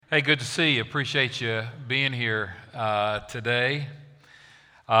Hey, good to see you. Appreciate you being here today.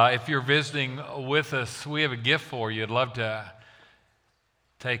 If you're visiting with us, we have a gift for you. I'd love to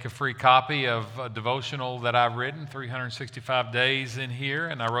take a free copy of a devotional that I've written, 365 days in here,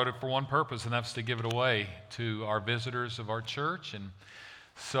 and I wrote it for one purpose, and that's to give it away to our visitors of our church. And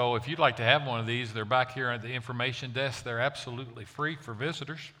so if you'd like to have one of these, they're back here at the information desk. They're absolutely free for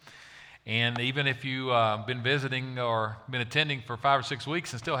visitors. And even if you've been visiting or been attending for 5 or 6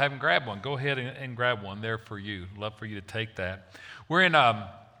 weeks and still haven't grabbed one, go ahead and grab one there for you. Love for you to take that. We're in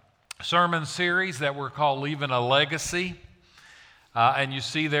a sermon series that we're called Leaving a Legacy. And you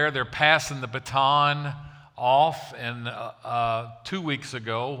see there, they're passing the baton off. And 2 weeks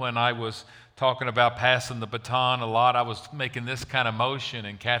ago, when I was talking about passing the baton a lot, I was making this kind of motion,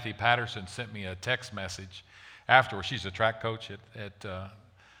 and Kathy Patterson sent me a text message afterwards. She's a track coach at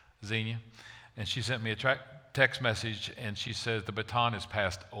Xenia, and she sent me a text message, and she says, the baton is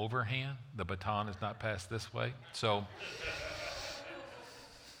passed overhand. The baton is not passed this way. So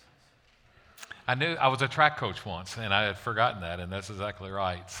I knew I was a track coach once, and I had forgotten that, and that's exactly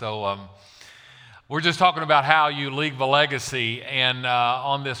right. So we're just talking about how you leave a legacy, and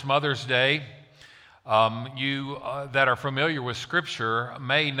on this Mother's Day, you that are familiar with Scripture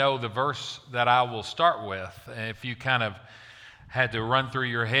may know the verse that I will start with. And if you kind of had to run through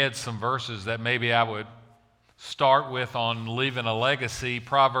your head some verses that maybe I would start with on leaving a legacy,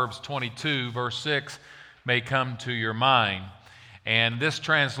 Proverbs 22, verse 6 may come to your mind. And this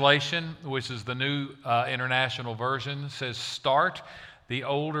translation, which is the New International Version, says start. The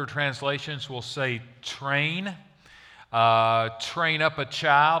older translations will say train. Train up a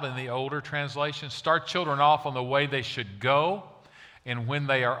child in the older translation. Start children off on the way they should go, and when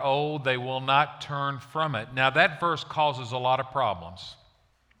they are old, they will not turn from it. Now, that verse causes a lot of problems.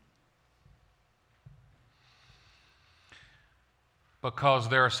 Because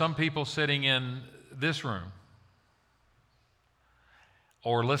there are some people sitting in this room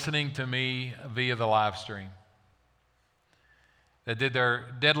or listening to me via the live stream that did their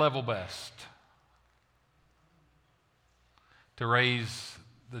dead level best to raise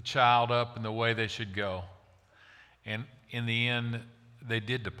the child up in the way they should go. And in the end, they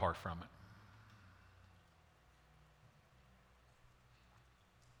did depart from it.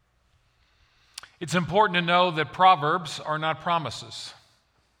 It's important to know that Proverbs are not promises.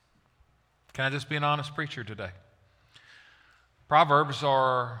 Can I just be an honest preacher today? Proverbs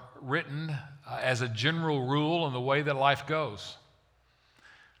are written as a general rule in the way that life goes.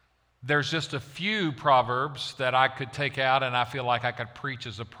 There's just a few Proverbs that I could take out and I feel like I could preach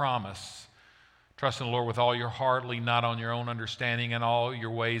as a promise. Trust in the Lord with all your heart, lean not on your own understanding, in all your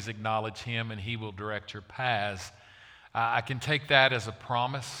ways acknowledge Him, and He will direct your paths. I can take that as a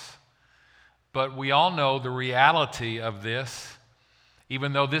promise, but we all know the reality of this,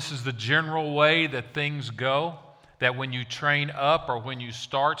 even though this is the general way that things go, that when you train up or when you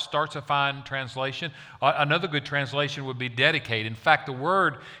start's a fine translation. Another good translation would be dedicate. In fact, the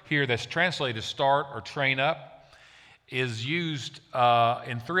word here that's translated start or train up is used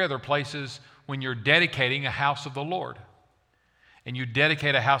in 3 other places when you're dedicating a house of the Lord. And you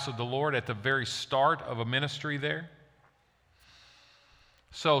dedicate a house of the Lord at the very start of a ministry there.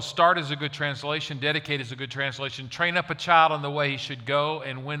 So start is a good translation, dedicate is a good translation. Train up a child in the way he should go,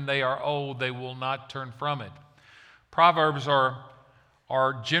 and when they are old, they will not turn from it. Proverbs are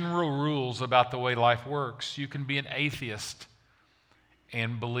general rules about the way life works. You can be an atheist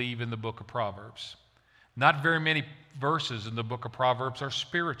and believe in the book of Proverbs. Not very many verses in the book of Proverbs are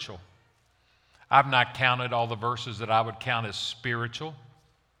spiritual. I've not counted all the verses that I would count as spiritual.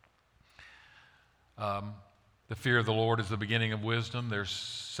 The fear of the Lord is the beginning of wisdom. There's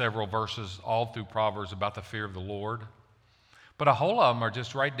several verses all through Proverbs about the fear of the Lord. But a whole of them are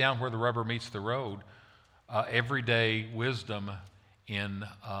just right down where the rubber meets the road. Everyday wisdom in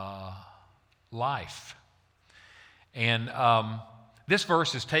life. And this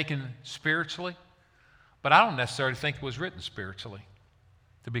verse is taken spiritually, but I don't necessarily think it was written spiritually.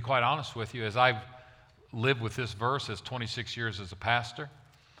 To be quite honest with you, as I've lived with this verse as 26 years as a pastor,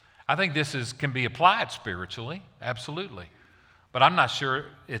 I think this can be applied spiritually, absolutely. But I'm not sure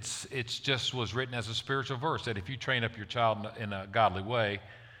it's just was written as a spiritual verse, that if you train up your child in a godly way,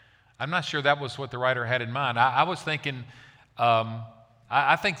 I'm not sure that was what the writer had in mind. I was thinking,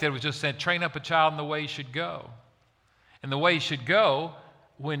 I think that it was just saying, train up a child in the way he should go. And the way he should go,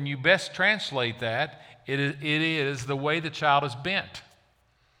 when you best translate that, it is the way the child is bent.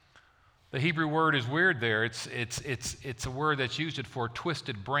 The Hebrew word is weird there. It's a word that's used for a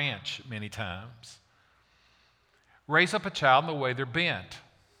twisted branch many times. Raise up a child in the way they're bent.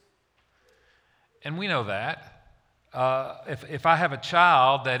 And we know that. if I have a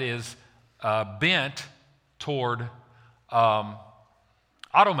child that is bent toward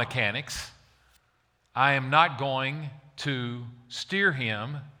auto mechanics, I am not going to steer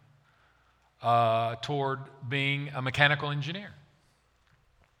him toward being a mechanical engineer.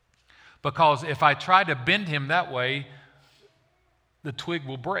 Because if I try to bend him that way, the twig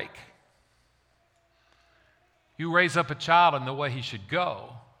will break. You raise up a child in the way he should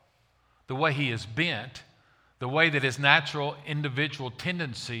go, the way he is bent, the way that his natural individual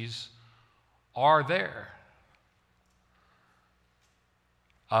tendencies are there.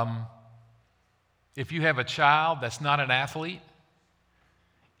 If you have a child that's not an athlete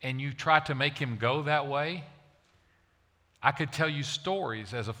and you try to make him go that way, I could tell you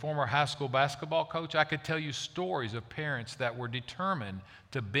stories. As a former high school basketball coach, I could tell you stories of parents that were determined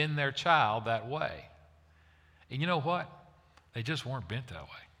to bend their child that way. And you know what? They just weren't bent that way.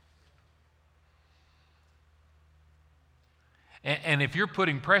 And if you're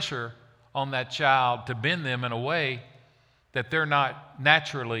putting pressure on that child to bend them in a way that they're not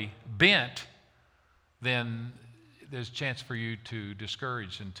naturally bent, then there's a chance for you to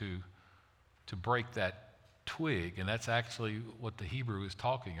discourage and to break that twig. And that's actually what the Hebrew is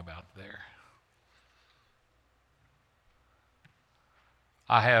talking about there.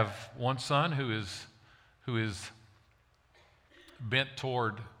 I have one son who is bent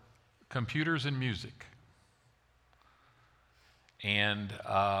toward computers and music. And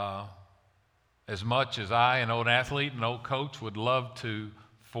as much as I, an old athlete, an old coach, would love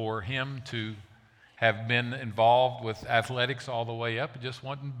for him to have been involved with athletics all the way up, it just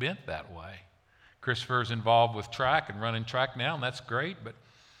wasn't bent that way. Christopher's involved with track and running track now, and that's great, but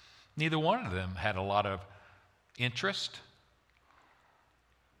neither one of them had a lot of interest.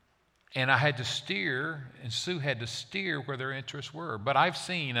 And I had to steer, and Sue had to steer where their interests were. But I've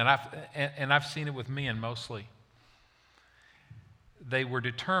seen, and I've seen it with men mostly, they were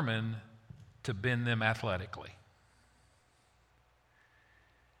determined to bend them athletically.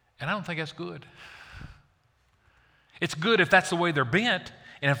 And I don't think that's good. It's good if that's the way they're bent,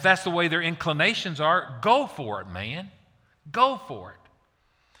 and if that's the way their inclinations are, go for it, man. Go for it.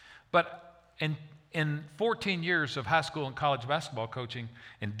 But in 14 years of high school and college basketball coaching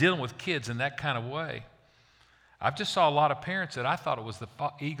and dealing with kids in that kind of way, I've just saw a lot of parents that I thought it was the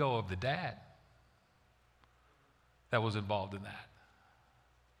ego of the dad that was involved in that.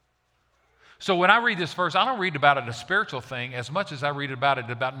 So when I read this verse, I don't read about it as a spiritual thing as much as I read about it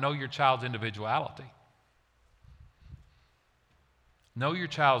about know your child's individuality. Know your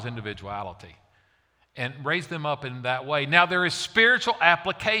child's individuality and raise them up in that way. Now, there is spiritual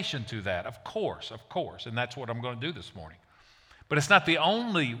application to that, of course, and that's what I'm going to do this morning. But it's not the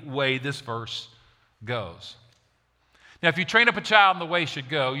only way this verse goes. Now, if you train up a child in the way he should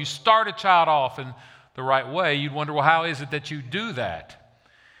go, you start a child off in the right way, you'd wonder, well, how is it that you do that?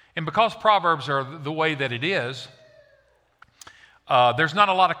 And because Proverbs are the way that it is, there's not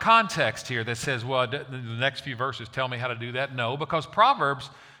a lot of context here that says, well, the next few verses tell me how to do that. No, because Proverbs,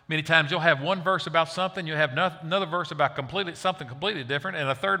 many times you'll have one verse about something, you'll have another verse about something completely different, and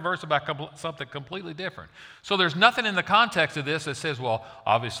a third verse about something completely different. So there's nothing in the context of this that says, well,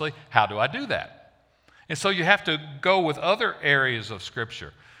 obviously, how do I do that? And so you have to go with other areas of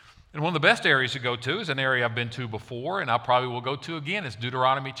Scripture. And one of the best areas to go to is an area I've been to before, and I probably will go to again, is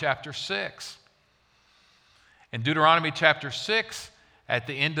Deuteronomy chapter 6. In Deuteronomy chapter 6, at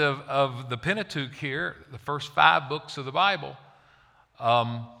the end of the Pentateuch here, the first 5 books of the Bible,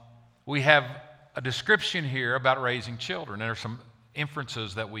 we have a description here about raising children. There are some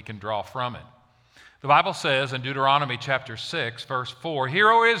inferences that we can draw from it. The Bible says in Deuteronomy chapter 6, verse 4,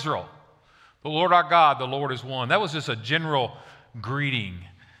 "Hear, O Israel, the Lord our God, the Lord is one." That was just a general greeting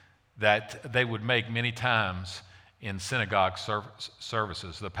that they would make many times in synagogue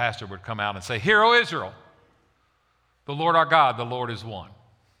services. The pastor would come out and say, "Hear, O Israel, the Lord our God, the Lord is one."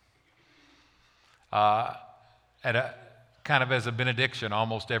 Kind of as a benediction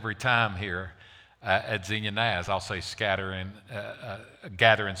almost every time here at Xenia Naz, I'll say gather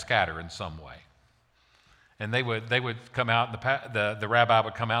and scatter in some way. And they would come out, the rabbi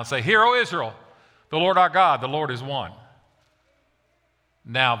would come out and say, "Hear, O Israel, the Lord our God, the Lord is one."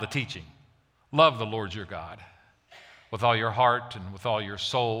 Now the teaching. Love the Lord your God with all your heart and with all your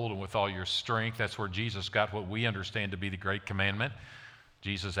soul and with all your strength. That's where Jesus got what we understand to be the great commandment.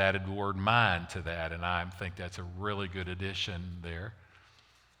 Jesus added the word mind to that, and I think that's a really good addition there.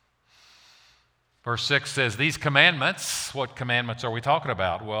 Verse 6 says, "These commandments," what commandments are we talking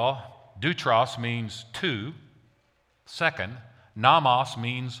about? Well, deutros means two. Second, nomos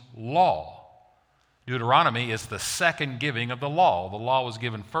means law. Deuteronomy is the second giving of the law. The law was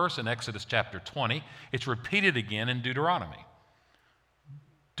given first in Exodus chapter 20. It's repeated again in Deuteronomy.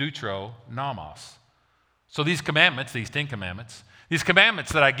 Deuteronomos. So these commandments, these 10 commandments, these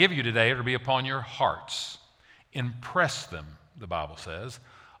commandments that I give you today are to be upon your hearts. Impress them, the Bible says,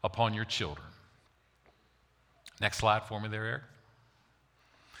 upon your children. Next slide for me there, Eric.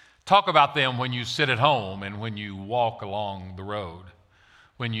 Talk about them when you sit at home and when you walk along the road,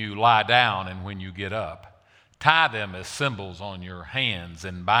 when you lie down and when you get up. Tie them as symbols on your hands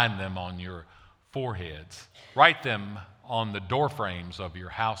and bind them on your foreheads. Write them on the door frames of your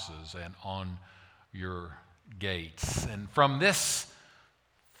houses and on your gates. And from this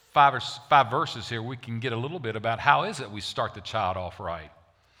five verses here, we can get a little bit about how is it we start the child off right.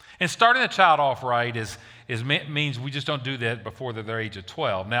 And starting the child off right means we just don't do that before their age of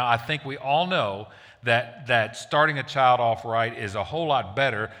 12. Now, I think we all know that starting a child off right is a whole lot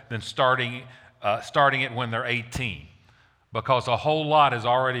better than starting it when they're 18, because a whole lot has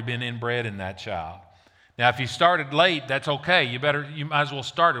already been inbred in that child. Now, if you started late, that's okay. You might as well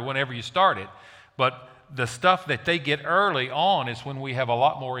start it whenever you start it. But the stuff that they get early on is when we have a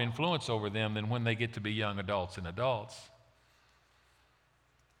lot more influence over them than when they get to be young adults and adults.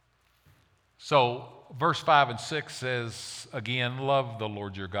 So verse 5 and 6 says, again, love the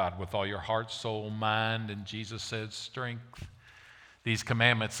Lord your God with all your heart, soul, mind, and Jesus says strength. These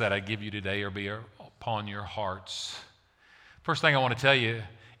commandments that I give you today are be upon your hearts. First thing I want to tell you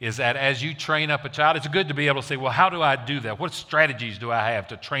is that as you train up a child, it's good to be able to say, well, how do I do that? What strategies do I have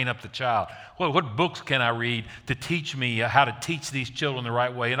to train up the child? What books can I read to teach me how to teach these children the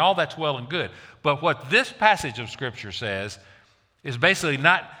right way? And all that's well and good. But what this passage of Scripture says is basically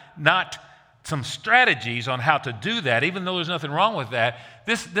not some strategies on how to do that, even though there's nothing wrong with that.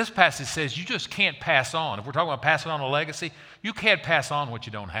 This passage says you just can't pass on. If we're talking about passing on a legacy, you can't pass on what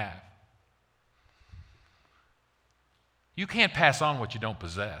you don't have. You can't pass on what you don't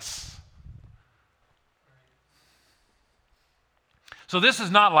possess. So this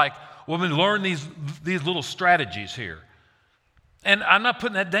is not like, well, we learn these little strategies here. And I'm not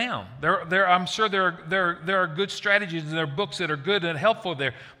putting that down. I'm sure there are good strategies and there are books that are good and helpful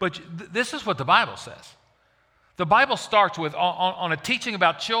there. But this is what the Bible says. The Bible starts with, on a teaching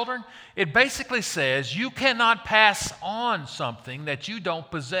about children, it basically says you cannot pass on something that you don't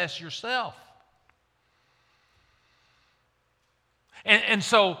possess yourself. And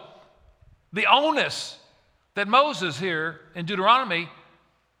so the onus that Moses here in Deuteronomy,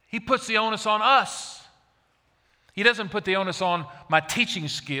 he puts the onus on us. He doesn't put the onus on my teaching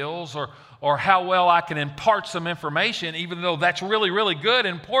skills or how well I can impart some information, even though that's really, really good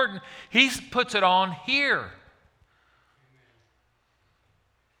and important. He puts it on here.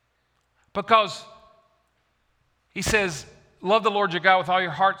 Because he says, love the Lord your God with all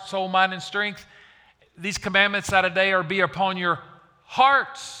your heart, soul, mind, and strength. These commandments out of day are be upon your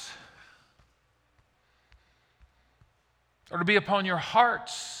hearts. Or to be upon your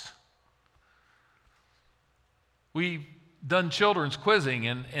hearts. We've done children's quizzing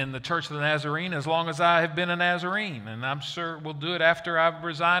in the Church of the Nazarene as long as I have been a Nazarene. And I'm sure we'll do it after I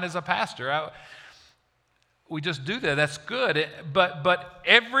resign as a pastor. We just do that. That's good. But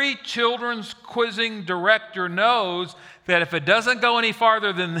every children's quizzing director knows that if it doesn't go any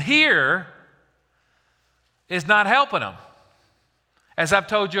farther than here, it's not helping them. As I've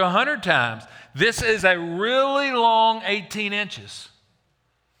told you 100 times, this is a really long 18 inches.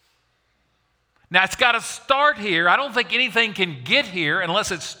 Now, it's got to start here. I don't think anything can get here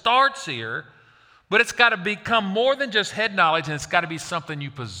unless it starts here, but it's got to become more than just head knowledge, and it's got to be something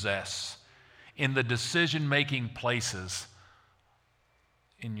you possess in the decision-making places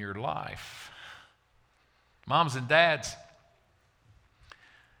in your life. Moms and dads,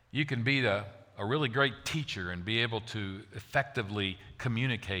 you can be a really great teacher and be able to effectively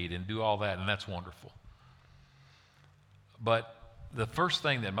communicate and do all that, and that's wonderful. But the first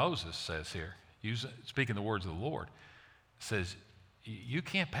thing that Moses says here, speaking the words of the Lord, says you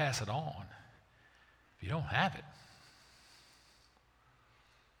can't pass it on if you don't have it.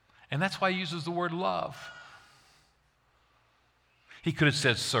 And that's why he uses the word love. He could have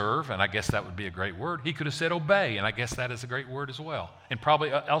said serve, and I guess that would be a great word. He could have said obey, and I guess that is a great word as well. And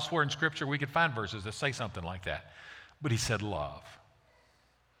probably elsewhere in Scripture we could find verses that say something like that. But he said love.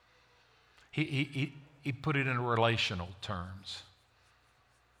 He put it in relational terms.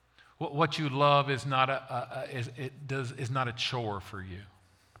 What you love is not a chore for you.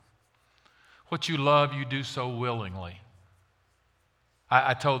 What you love, you do so willingly.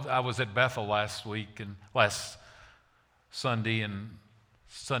 I was at Bethel last Sunday and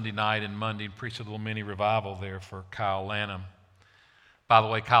Sunday night and Monday and preached a little mini revival there for Kyle Lanham. By the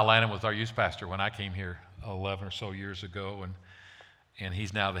way, Kyle Lannon was our youth pastor when I came here 11 or so years ago, and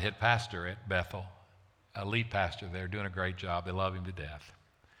he's now the head pastor at Bethel, a lead pastor there, doing a great job. They love him to death.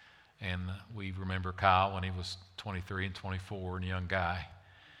 And we remember Kyle when he was 23 and 24 and a young guy,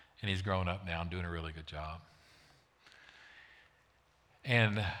 and he's grown up now and doing a really good job.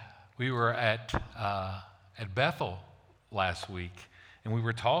 And we were at Bethel last week, and we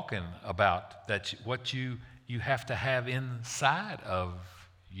were talking about that what you have to have inside of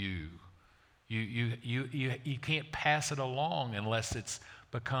you. You can't pass it along unless it's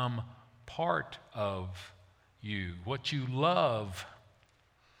become part of you. What you love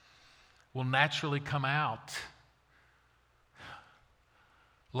will naturally come out.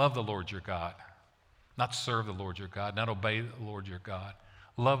 Love the Lord your God. Not serve the Lord your God, not obey the Lord your God.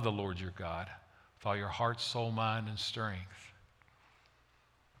 Love the Lord your God with all your heart, soul, mind, and strength.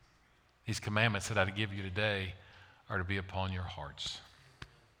 These commandments that I give you today are to be upon your hearts.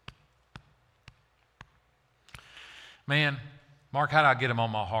 Man, Mark, how do I get them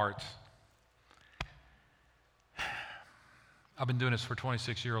on my heart? I've been doing this for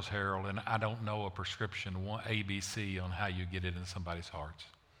 26 years, Harold, and I don't know a prescription, one ABC, on how you get it in somebody's hearts.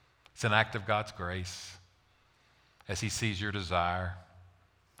 It's an act of God's grace as He sees your desire,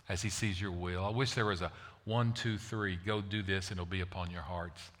 as He sees your will. I wish there was a 1, 2, 3, go do this and it'll be upon your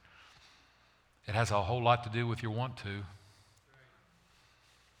hearts. It has a whole lot to do with your want to.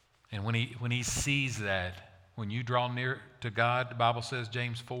 And when he sees that, when you draw near to God, the Bible says,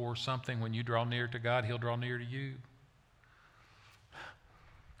 James 4 something, when you draw near to God, He'll draw near to you.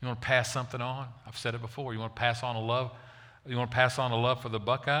 You want to pass something on? I've said it before. You want to pass on a love? You want to pass on a love for the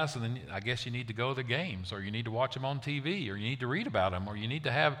Buckeyes, and then I guess you need to go to the games, or you need to watch them on TV, or you need to read about them, or you need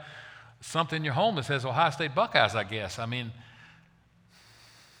to have something in your home that says Ohio State Buckeyes, I guess. I mean,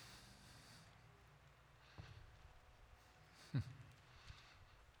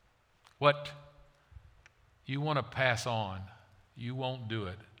 what you want to pass on, you won't do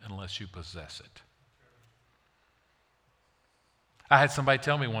it unless you possess it. I had somebody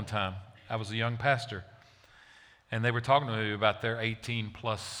tell me one time, I was a young pastor, and they were talking to me about their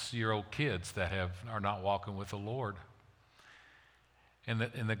 18-plus-year-old kids that are not walking with the Lord. And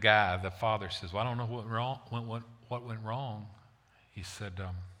the guy, the father, says, well, I don't know what went wrong. He said,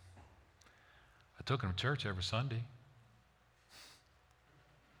 I took them to church every Sunday.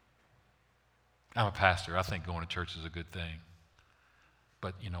 I'm a pastor. I think going to church is a good thing.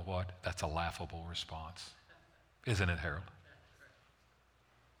 But you know what? That's a laughable response. Isn't it, Harold?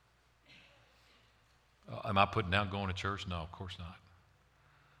 Am I putting down going to church? No, of course not.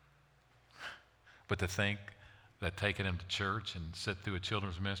 But to think that taking them to church and sit through a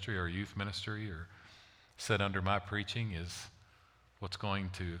children's ministry or a youth ministry or sit under my preaching is what's going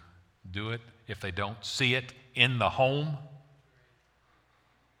to do it if they don't see it in the home.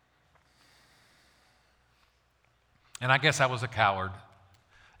 And I guess I was a coward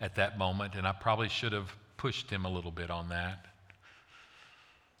at that moment, and I probably should have pushed him a little bit on that.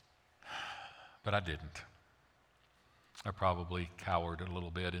 But I didn't. I probably cowered a little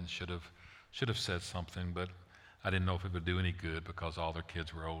bit and should have said something, but I didn't know if it would do any good because all their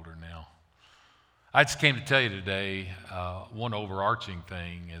kids were older now. I just came to tell you today, one overarching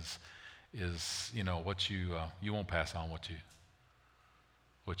thing is what you won't pass on what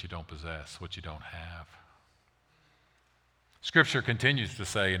you don't possess, what you don't have. Scripture continues to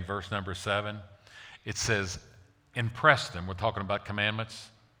say in verse number 7, it says, impress them. We're talking about commandments.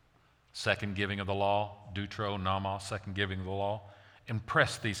 Second giving of the law, deutro, nomos, second giving of the law.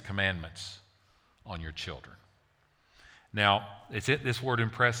 Impress these commandments on your children. Now, this word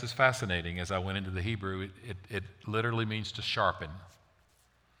impress is fascinating. As I went into the Hebrew, it literally means to sharpen.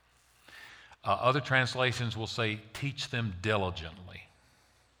 Other translations will say, teach them diligently.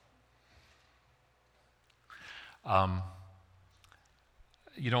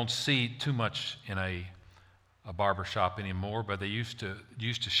 You don't see too much in a barber shop anymore, but they used to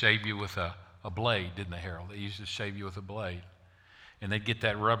shave you with a blade, didn't they, Harold? They used to shave you with a blade. And they'd get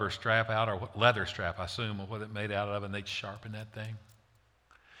that rubber strap out, or leather strap, I assume, or what it made out of, and they'd sharpen that thing.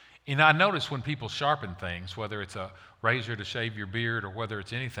 And I notice when people sharpen things, whether it's a razor to shave your beard or whether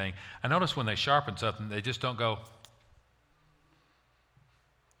it's anything, I notice when they sharpen something, they just don't go.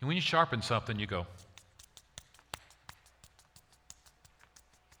 And when you sharpen something, you go.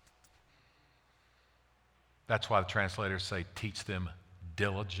 That's why the translators say, teach them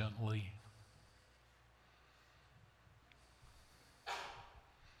diligently.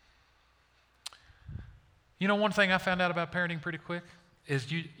 You know, one thing I found out about parenting pretty quick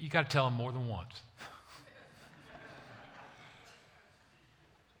is you got to tell them more than once.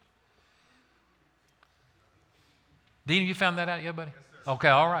 Dean, you found that out yet, buddy? Yes, sir. Okay,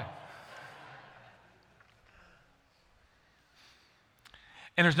 all right.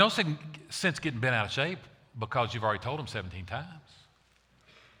 And there's no sense getting bent out of shape because you've already told them 17 times.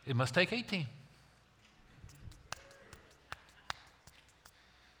 It must take 18.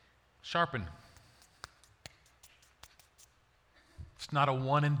 Sharpen. It's not a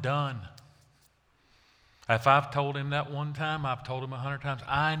one and done. If I've told him that one time, I've told him 100 times.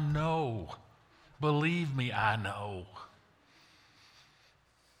 I know. Believe me, I know.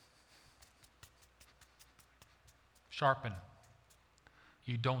 Sharpen.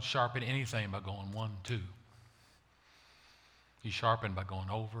 You don't sharpen anything by going 1, 2. You sharpen by going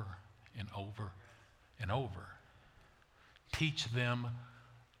over and over and over. Teach them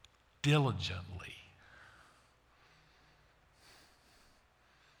diligently.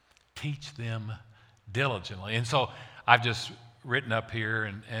 Teach them diligently. And so I've just written up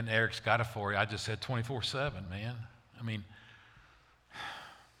here, and Eric's got it for you. I just said 24/7, man. I mean,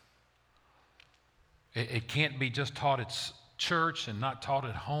 it can't be just taught at church and not taught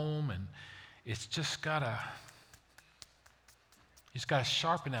at home, and it's just gotta, you just gotta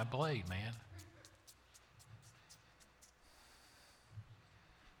sharpen that blade, man.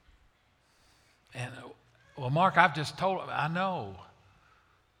 And well, Mark, I've just told him. I know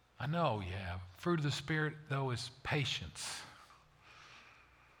you have. Fruit of the Spirit, though, is patience.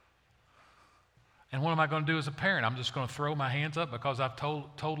 And what am I going to do as a parent? I'm just going to throw my hands up because I've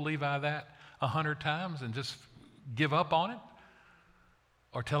told Levi that 100 times and just give up on it?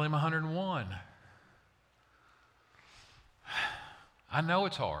 Or tell him 101? I know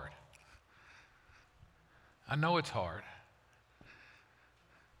it's hard. I know it's hard.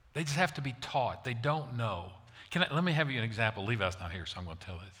 They just have to be taught. They don't know. Let me have you an example. Levi's not here, so I'm going to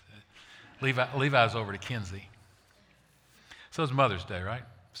tell this. Levi's over to Kinsey. So it's Mother's Day, right?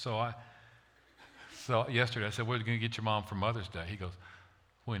 So yesterday I said, "What are you going to get your mom for Mother's Day?" He goes,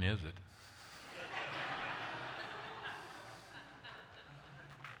 "When is it?"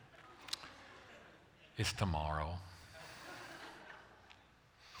 It's tomorrow.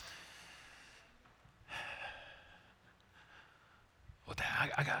 Well,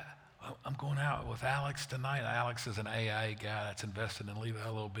 I'm going out with Alex tonight. Alex is an AA guy that's invested in Levi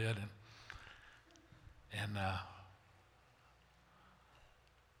a little bit, and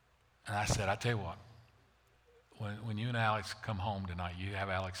I said, "I tell you what, when you and Alex come home tonight, you have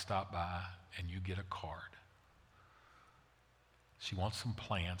Alex stop by and you get a card. She wants some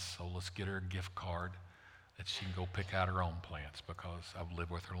plants, so let's get her a gift card that she can go pick out her own plants because I've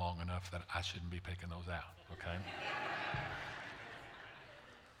lived with her long enough that I shouldn't be picking those out, okay?"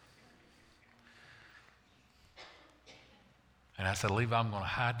 And I said, "Levi, I'm going to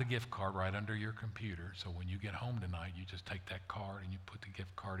hide the gift card right under your computer, so when you get home tonight, you just take that card and you put the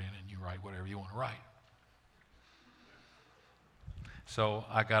gift card in and you write whatever you want to write." So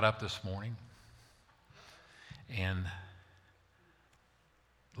I got up this morning and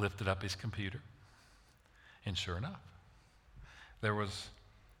lifted up his computer, and sure enough, there was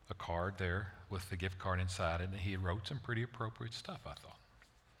a card there with the gift card inside it, and he wrote some pretty appropriate stuff, I thought.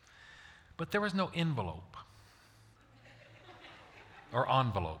 But there was no envelope. Or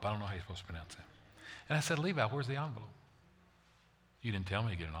envelope. I don't know how you're supposed to pronounce that. And I said, "Levi, where's the envelope?" "You didn't tell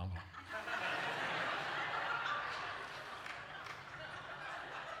me to get an envelope."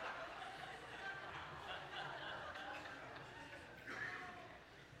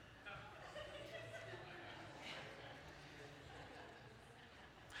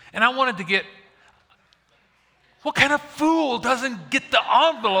 And I wanted to get, what kind of fool doesn't get the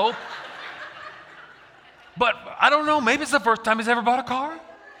envelope? But I don't know, maybe it's the first time he's ever bought a car.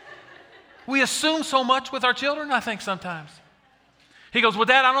 We assume so much with our children, I think, sometimes. He goes, "Well,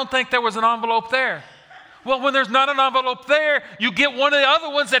 Dad, I don't think there was an envelope there." Well, when there's not an envelope there, you get one of the other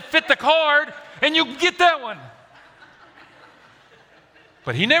ones that fit the card, and you get that one.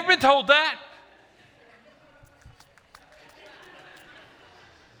 But he never been told that.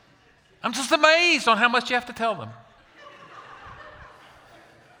 I'm just amazed on how much you have to tell them.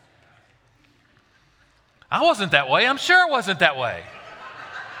 I wasn't that way. I'm sure I wasn't that way.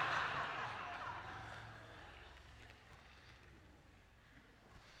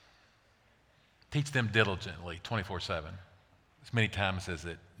 Teach them diligently, 24/7, as many times as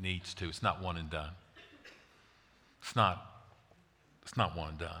it needs to. It's not one and done. It's not one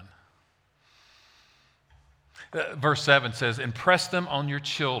and done. Verse 7 says, "Impress them on your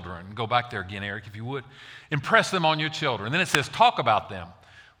children." Go back there again, Eric, if you would. Impress them on your children. And then it says, talk about them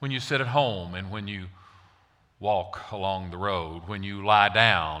when you sit at home and when you walk along the road, when you lie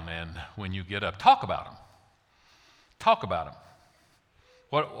down and when you get up. Talk about them. Talk about them.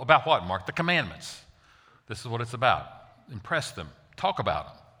 About what, Mark? The commandments. This is what it's about. Impress them. Talk about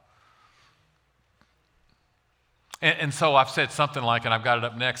them. And so I've said something like, and I've got it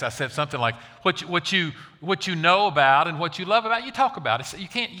up next, I said something like, what you know about and what you love about, you talk about it. You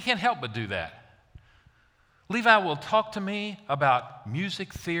can't help but do that. Levi will talk to me about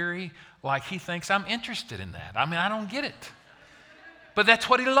music theory like he thinks I'm interested in that. I mean, I don't get it. But that's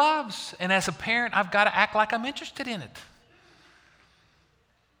what he loves. And as a parent, I've got to act like I'm interested in it.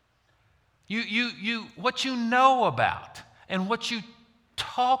 What you know about and what you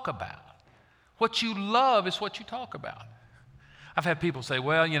talk about. What you love is what you talk about. I've had people say,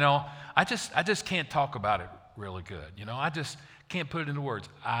 well, I just can't talk about it really good. I just can't put it into words.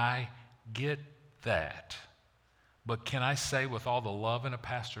 I get that. But can I say with all the love in a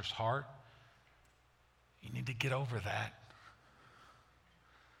pastor's heart, you need to get over that.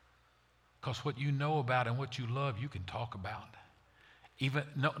 Because what you know about and what you love, you can talk about. Even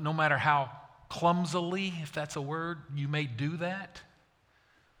no matter how clumsily, if that's a word, you may do that.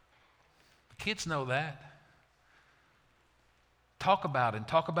 The kids know that. Talk about it and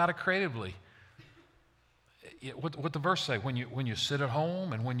talk about it creatively. What the verse say? When you sit at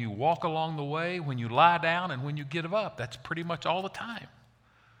home and when you walk along the way, when you lie down and when you get up, that's pretty much all the time.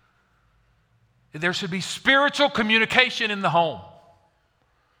 There should be spiritual communication in the home.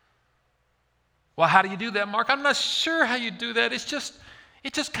 Well, how do you do that, Mark? I'm not sure how you do that.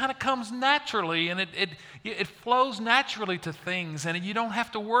 It just kind of comes naturally, and it flows naturally to things, and you don't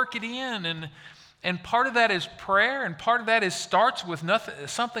have to work it in. And part of that is prayer, and part of that starts with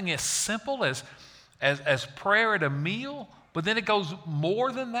something as simple as prayer at a meal, but then it goes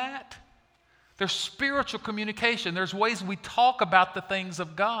more than that. There's spiritual communication. There's ways we talk about the things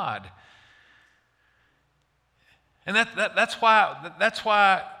of God. And that's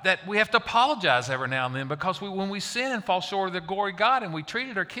why that we have to apologize every now and then, because when we sin and fall short of the glory of God and we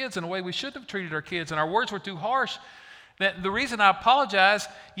treated our kids in a way we shouldn't have treated our kids and our words were too harsh, that the reason I apologize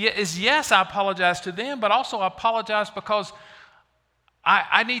is, yes, I apologize to them, but also I apologize because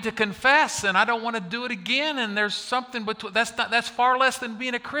I need to confess and I don't want to do it again, and there's something between that's far less than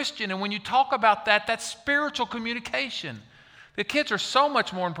being a Christian. And when you talk about that, that's spiritual communication. The kids are so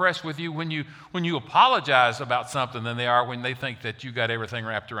much more impressed with you when you apologize about something than they are when they think that you got everything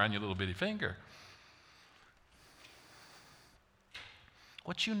wrapped around your little bitty finger.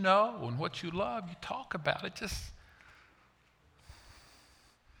 What you know and what you love, you talk about it. Just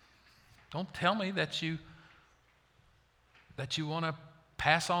don't tell me that you want to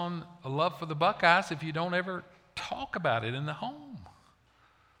pass on a love for the Buckeyes if you don't ever talk about it in the home.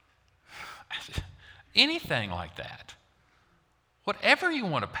 Anything like that. Whatever you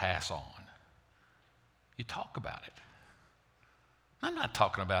want to pass on, you talk about it. I'm not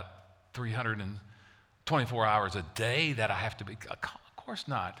talking about 324 hours a day that I have to be. Of course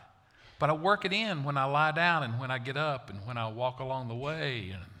not. But I work it in when I lie down and when I get up and when I walk along the way.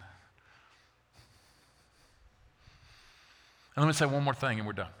 And let me say one more thing and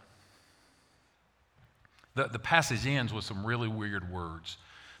we're done. The passage ends with some really weird words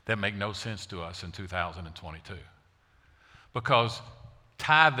that make no sense to us in 2022. Because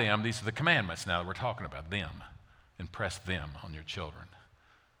tie them, these are the commandments now that we're talking about, them. Impress them on your children.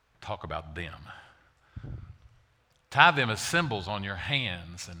 Talk about them. Tie them as symbols on your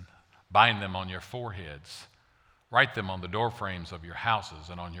hands and bind them on your foreheads. Write them on the door frames of your houses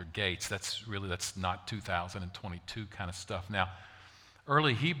and on your gates. That's not 2022 kind of stuff. Now,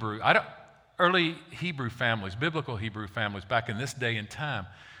 early Hebrew families, biblical Hebrew families back in this day and time,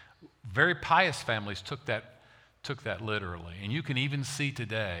 very pious families took that literally. And you can even see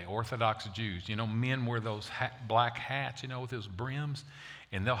today, Orthodox Jews, men wear those black hats, with those brims,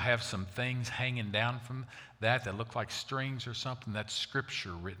 and they'll have some things hanging down from that look like strings or something. That's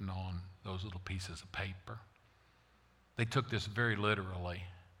scripture written on those little pieces of paper. They took this very literally.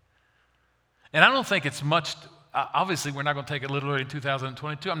 And I don't think it's much, obviously we're not going to take it literally in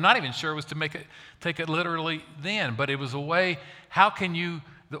 2022. I'm not even sure it was to take it literally then, but it was a way, how can you,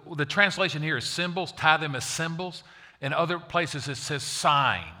 the translation here is symbols, tie them as symbols. In other places it says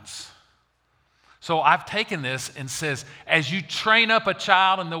signs. So I've taken this and says, as you train up a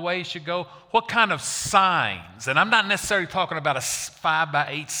child in the way he should go, what kind of signs? And I'm not necessarily talking about a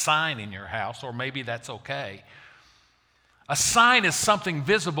 5x8 sign in your house, or maybe that's okay. A sign is something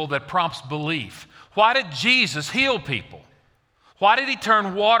visible that prompts belief. Why did Jesus heal people? Why did he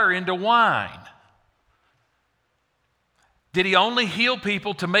turn water into wine? Did he only heal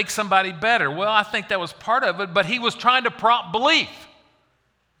people to make somebody better? Well, I think that was part of it, but he was trying to prompt belief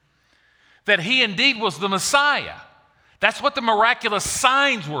that he indeed was the Messiah. That's what the miraculous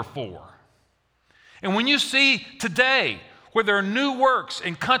signs were for. And when you see today where there are new works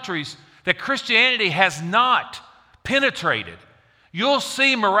in countries that Christianity has not penetrated, You'll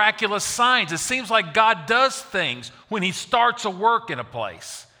see miraculous signs. It seems like God does things when He starts a work in a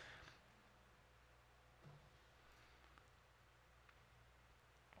place.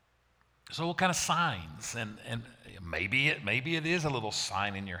 So what kind of signs? And maybe it is a little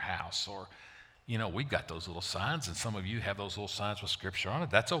sign in your house, or we've got those little signs, and some of you have those little signs with Scripture on it.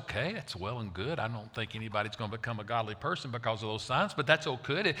 That's okay. It's well and good. I don't think anybody's going to become a godly person because of those signs, but that's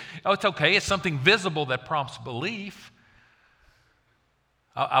okay. It's okay. It's something visible that prompts belief.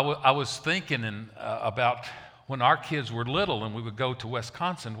 I was thinking about when our kids were little, and we would go to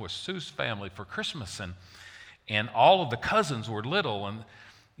Wisconsin with Sue's family for Christmas, and all of the cousins were little, and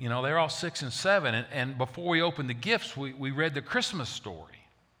they're all 6 and 7, and before we opened the gifts, we read the Christmas story.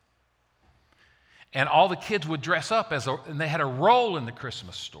 And all the kids would dress up and they had a role in the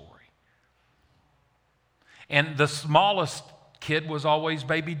Christmas story. And the smallest kid was always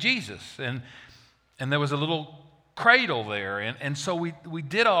baby Jesus, and there was a little cradle there, and so we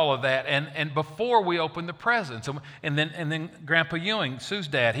did all of that, and before we opened the presents, and then Grandpa Ewing, Sue's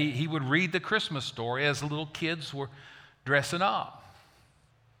dad, he would read the Christmas story as the little kids were dressing up.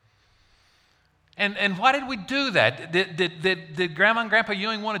 And why did we do that? Did Grandma and Grandpa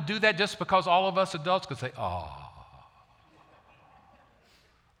Ewing want to do that just because all of us adults could say, oh.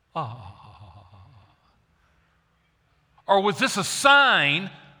 Or was this a sign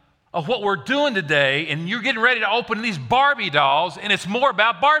of what we're doing today, and you're getting ready to open these Barbie dolls, and it's more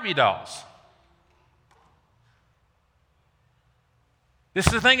about Barbie dolls? This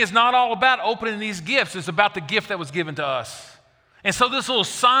thing is not all about opening these gifts. It's about the gift that was given to us. And so this little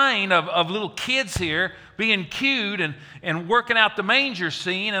sign of little kids here being cued and working out the manger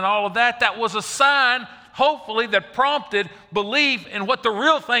scene and all of that, that was a sign, hopefully, that prompted belief in what the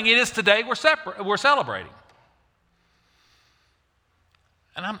real thing it is today we're celebrating.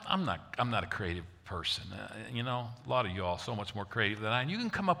 And I'm not a creative person. A lot of you all are so much more creative than I am. You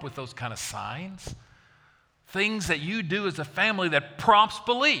can come up with those kind of signs, things that you do as a family that prompts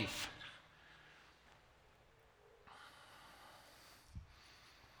belief.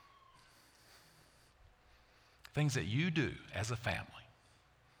 Things that you do as a family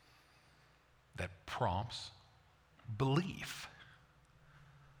that prompts belief.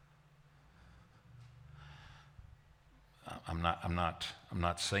 I'm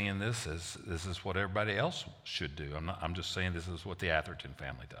not saying this is what everybody else should do. I'm just saying this is what the Atherton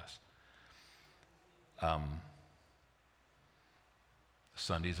family does.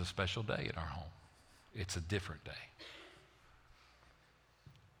 Sunday's a special day in our home. It's a different day.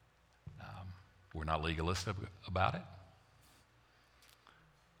 We're not legalistic about it.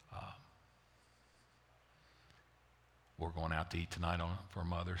 We're going out to eat tonight for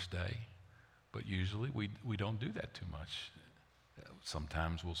Mother's Day, but usually we don't do that too much.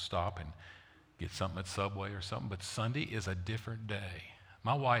 Sometimes we'll stop and get something at Subway or something, but Sunday is a different day.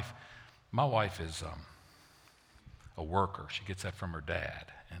 My wife is a worker. She gets that from her dad,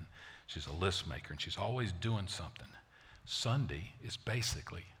 and she's a list maker, and she's always doing something. Sunday is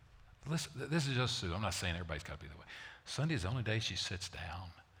basically, listen, this is just Sue. I'm not saying everybody's got to be that way. Sunday is the only day she sits down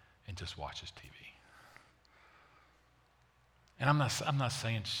and just watches TV. And I'm not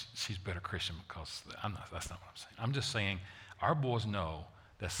saying she's a better Christian because that's not what I'm saying. I'm just saying our boys know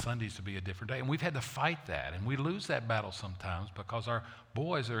that Sunday's to be a different day, and we've had to fight that, and we lose that battle sometimes because our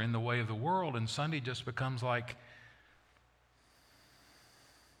boys are in the way of the world, and Sunday just becomes like,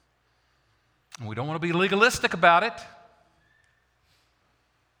 and we don't want to be legalistic about it.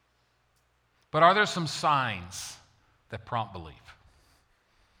 But are there some signs that prompt belief?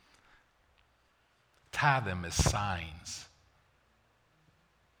 Tie them as signs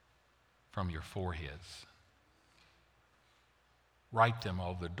from your foreheads. Write them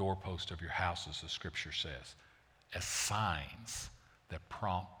over the doorpost of your house, as the Scripture says, as signs that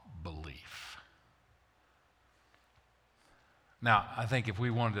prompt belief. Now, I think if we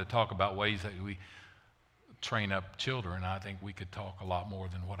wanted to talk about ways that we train up children, I think we could talk a lot more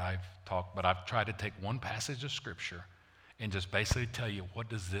than what I've talked, but I've tried to take one passage of Scripture and just basically tell you, what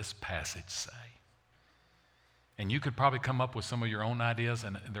does this passage say? And you could probably come up with some of your own ideas,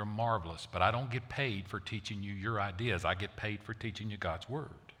 and they're marvelous, but I don't get paid for teaching you your ideas. I get paid for teaching you God's Word.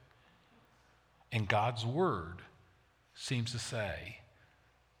 And God's Word seems to say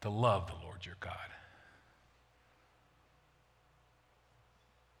to love the Lord your God.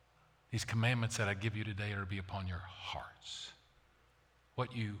 These commandments that I give you today are to be upon your hearts.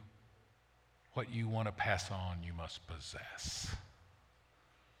 What you want to pass on, you must possess.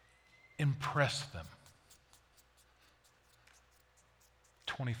 Impress them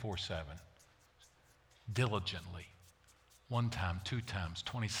 24/7, diligently, 1 time, 2 times,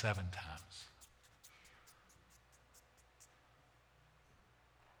 27 times.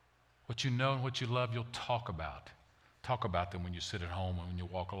 What you know and what you love, you'll talk about. Talk about them when you sit at home and when you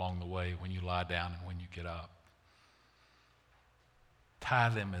walk along the way, when you lie down and when you get up. Tie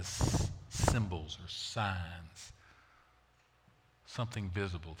them as symbols or signs, something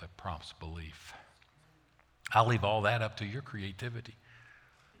visible that prompts belief. I'll leave all that up to your creativity.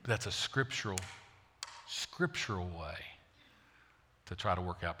 That's a scriptural way to try to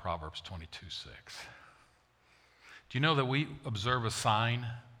work out Proverbs 22:6. Do you know that we observe a sign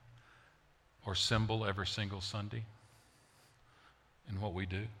or symbol every single Sunday in what we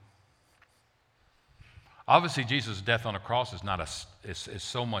do? Obviously, Jesus' death on the cross is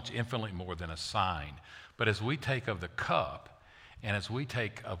so much infinitely more than a sign. But as we take of the cup and as we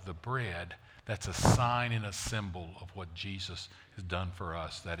take of the bread, that's a sign and a symbol of what Jesus has done for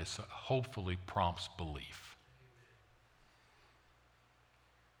us that is hopefully prompts belief.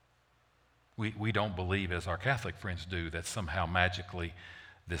 We don't believe, as our Catholic friends do, that somehow magically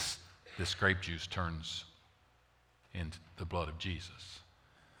this grape juice turns into the blood of Jesus,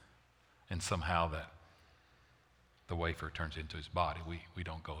 and somehow that the wafer turns into his body. We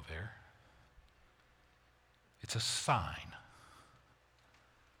don't go there. It's a sign.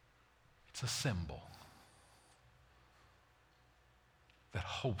 It's a symbol that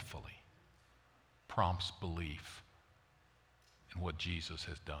hopefully prompts belief in what Jesus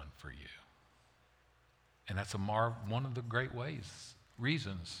has done for you. And that's one of the great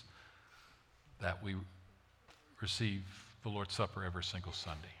reasons that we receive the Lord's Supper every single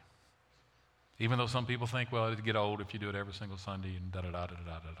Sunday. Even though some people think, well, it'd get old if you do it every single Sunday and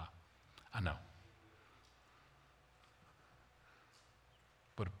da-da-da-da-da-da-da. I know.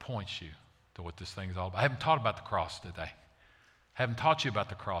 But it points you to what this thing is all about. I haven't taught about the cross today. I haven't taught you about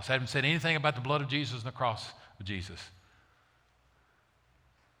the cross. I haven't said anything about the blood of Jesus and the cross of Jesus.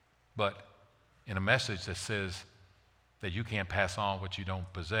 But in a message that says that you can't pass on what you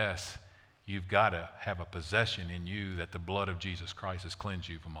don't possess, you've got to have a possession in you that the blood of Jesus Christ has cleansed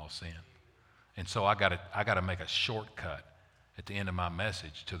you from all sin. And so I got to make a shortcut at the end of my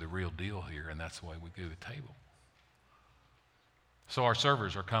message to the real deal here, and that's the way we do the table. So our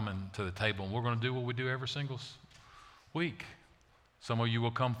servers are coming to the table, and we're going to do what we do every single week. Some of you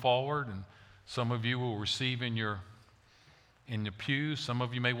will come forward, and some of you will receive in the pews. Some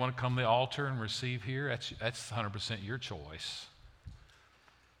of you may want to come to the altar and receive here. That's 100% your choice.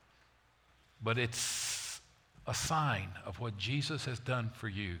 But it's a sign of what Jesus has done for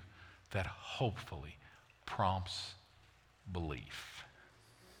you that hopefully prompts belief.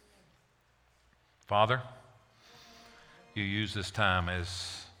 Father, you use this time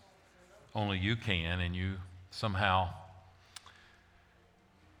as only you can, and you somehow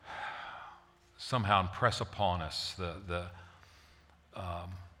impress upon us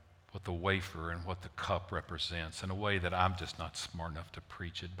what the wafer and what the cup represents in a way that I'm just not smart enough to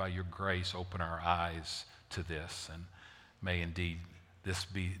preach it. By your grace, open our eyes to this, and may indeed this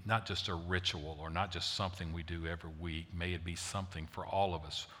be not just a ritual or not just something we do every week. May it be something for all of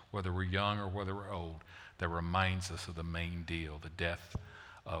us, whether we're young or whether we're old, that reminds us of the main deal, the death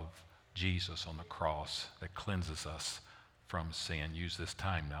of Jesus on the cross that cleanses us from sin. Use this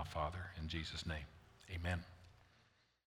time now, Father, in Jesus' name. Amen.